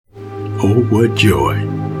Oh, what joy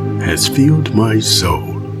has filled my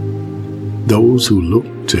soul. Those who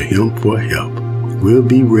look to him for help will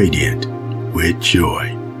be radiant with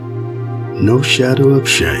joy. No shadow of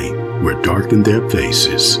shame will darken their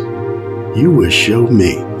faces. You will show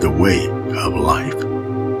me the way of life,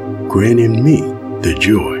 granting me the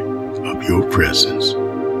joy of your presence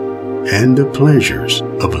and the pleasures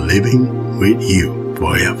of living with you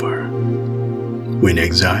forever. When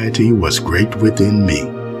anxiety was great within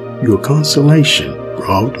me, your consolation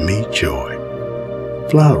brought me joy,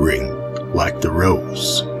 flowering like the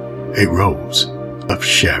rose, a rose of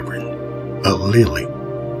Sharon, a lily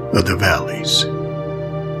of the valleys.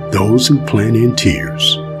 Those who plant in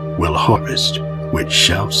tears will harvest with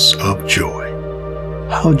shouts of joy.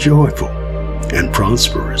 How joyful and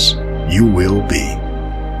prosperous you will be.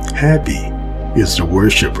 Happy is the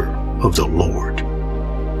worshiper of the Lord,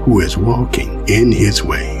 who is walking in his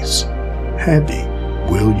ways. Happy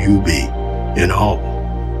will you be, and all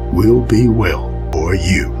will be well for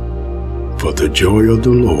you. For the joy of the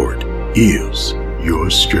Lord is your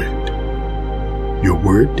strength. Your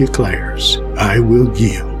word declares, I will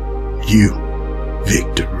give you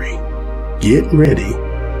victory. Get ready.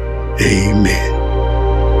 Amen.